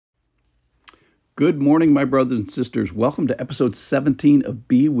Good morning, my brothers and sisters. Welcome to episode 17 of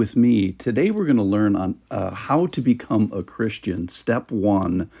Be With Me. Today we're going to learn on how to become a Christian, step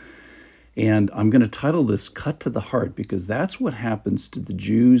one. And I'm going to title this Cut to the Heart because that's what happens to the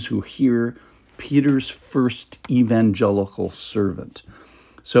Jews who hear Peter's first evangelical servant.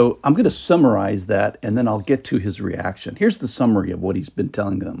 So I'm going to summarize that and then I'll get to his reaction. Here's the summary of what he's been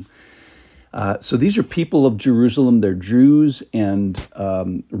telling them. So these are people of Jerusalem. They're Jews and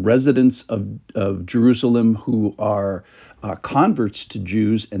residents of Jerusalem who are converts to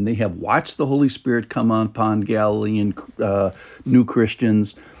Jews, and they have watched the Holy Spirit come upon Galilean new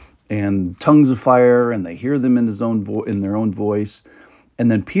Christians and tongues of fire, and they hear them in their own voice.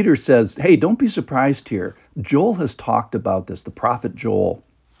 And then Peter says, "Hey, don't be surprised here. Joel has talked about this. The prophet Joel,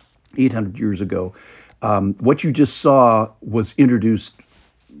 800 years ago. What you just saw was introduced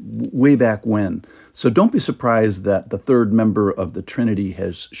way back when. So don't be surprised that the third member of the Trinity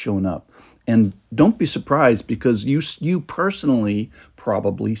has shown up. And don't be surprised because you personally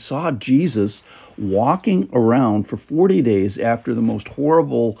probably saw Jesus walking around for 40 days after the most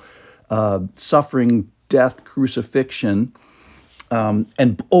horrible suffering, death, crucifixion.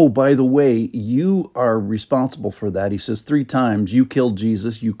 And oh, by the way, you are responsible for that. He says 3 times, you killed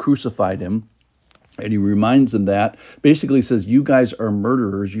Jesus, you crucified him. And he reminds them that, basically says, you guys are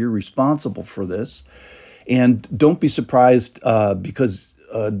murderers. You're responsible for this. And don't be surprised because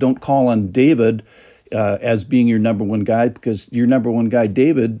don't call on David as being your number one guy, because your number one guy,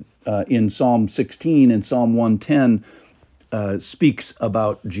 David, in Psalm 16 and Psalm 110, speaks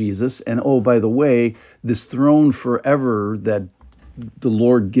about Jesus. And oh, by the way, this throne forever that the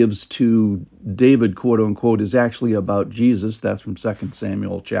Lord gives to David, quote unquote, is actually about Jesus. That's from 2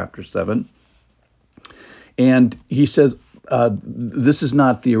 Samuel chapter 7. And he says, this is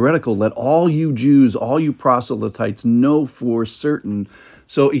not theoretical. Let all you Jews, all you proselytes know for certain.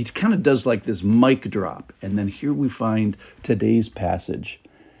 So he kind of does like this mic drop. And then here we find today's passage.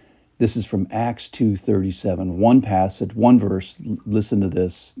 This is from Acts 2:37. One passage, one verse. Listen to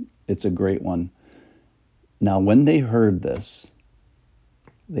this. It's a great one. Now, when they heard this,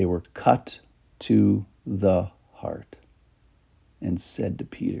 they were cut to the heart and said to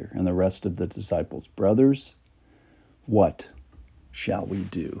Peter and the rest of the disciples, brothers, what shall we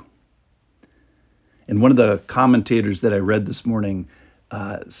do? And one of the commentators that I read this morning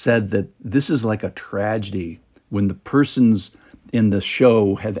said that this is like a tragedy when the persons in the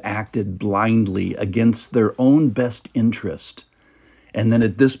show have acted blindly against their own best interest. And then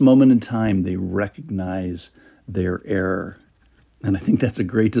at this moment in time, they recognize their error. And I think that's a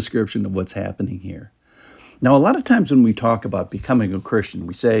great description of what's happening here. Now, a lot of times when we talk about becoming a Christian,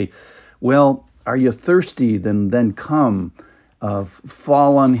 we say, well, are you thirsty? Then come,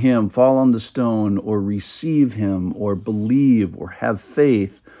 fall on him, fall on the stone, or receive him, or believe, or have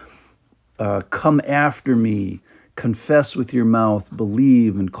faith. Come after me, confess with your mouth,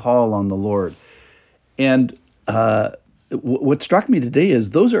 believe, and call on the Lord. And what struck me today is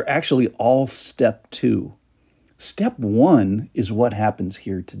those are actually all step 2. Step 1 is what happens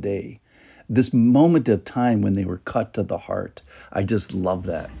here today. This moment of time when they were cut to the heart. I just love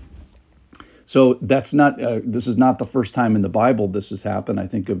that. So this is not the first time in the Bible this has happened. I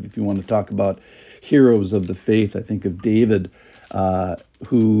think if you want to talk about heroes of the faith, I think of David,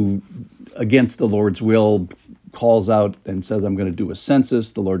 who against the Lord's will calls out and says, I'm going to do a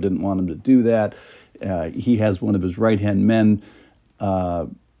census. The Lord didn't want him to do that. He has one of his right-hand men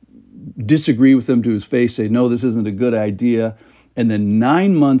disagree with him to his face, say, no, this isn't a good idea. And then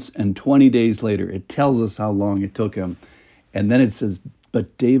 9 months and 20 days later, it tells us how long it took him. And then it says,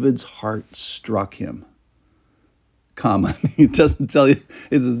 but David's heart struck him. Comma. It doesn't tell you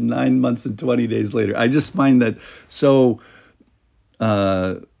it's 9 months and 20 days later. I just find that so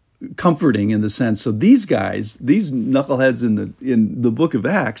comforting in the sense. So these guys, these knuckleheads in the book of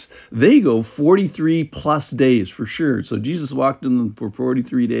Acts, they go 43 plus days for sure. So Jesus walked in them for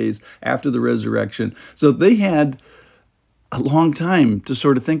 43 days after the resurrection. So they had a long time to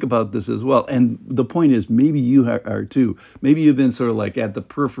sort of think about this as well. And the point is, maybe you are too. Maybe you've been sort of like at the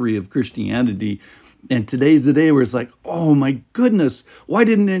periphery of Christianity. And today's the day where it's like, oh my goodness, why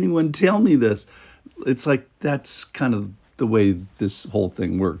didn't anyone tell me this? It's like, that's kind of the way this whole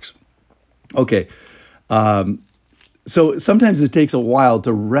thing works. Okay. So sometimes it takes a while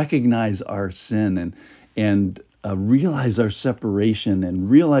to recognize our sin and realize our separation and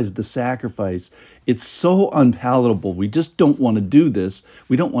realize the sacrifice. It's so unpalatable. We just don't want to do this.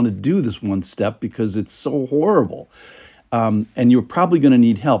 We don't want to do this one step because it's so horrible. And you're probably going to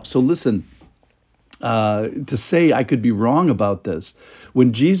need help. So listen, to say I could be wrong about this,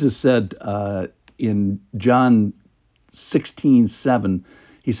 when Jesus said in John 16:7,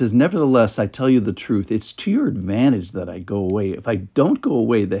 He says, nevertheless, I tell you the truth. It's to your advantage that I go away. If I don't go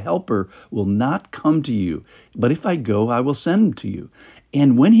away, the helper will not come to you. But if I go, I will send him to you.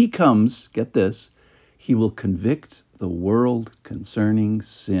 And when he comes, get this, he will convict the world concerning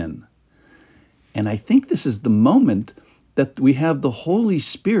sin. And I think this is the moment that we have the Holy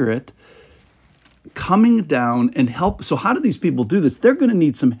Spirit coming down and help. So how do these people do this? They're going to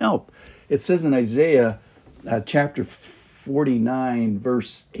need some help. It says in Isaiah chapter 49,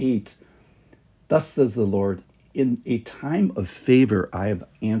 verse 8, thus says the Lord, in a time of favor I have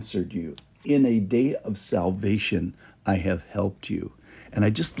answered you. In a day of salvation I have helped you. And I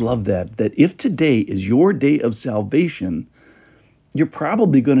just love that if today is your day of salvation, you're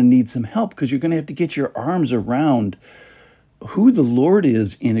probably going to need some help because you're going to have to get your arms around who the Lord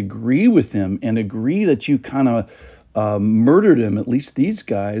is and agree with him and agree that you kind of murdered him, at least these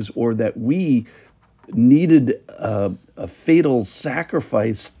guys, or that we needed a fatal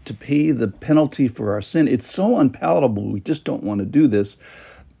sacrifice to pay the penalty for our sin. It's so unpalatable. We just don't want to do this.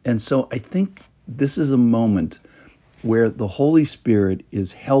 And so I think this is a moment where the Holy Spirit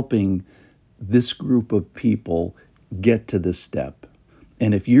is helping this group of people get to this step.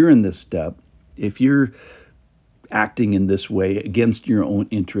 And if you're in this step, if you're acting in this way against your own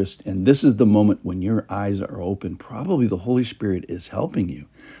interest, and this is the moment when your eyes are open, probably the Holy Spirit is helping you.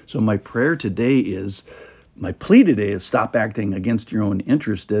 So my plea today is stop acting against your own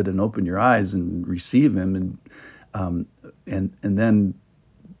interest and open your eyes and receive him. And then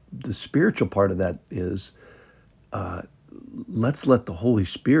the spiritual part of that is let's let the Holy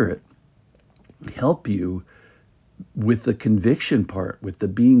Spirit help you with the conviction part, with the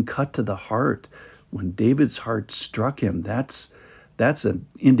being cut to the heart. When David's heart struck him, that's an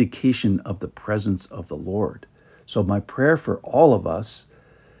indication of the presence of the Lord. So my prayer for all of us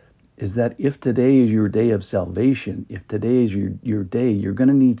is that if today is your day of salvation, if today is your day, you're going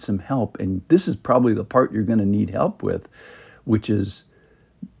to need some help. And this is probably the part you're going to need help with, which is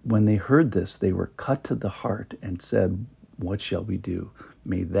when they heard this, they were cut to the heart and said, what shall we do?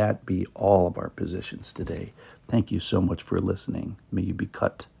 May that be all of our positions today. Thank you so much for listening. May you be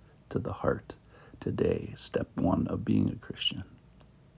cut to the heart today. Step one of being a Christian.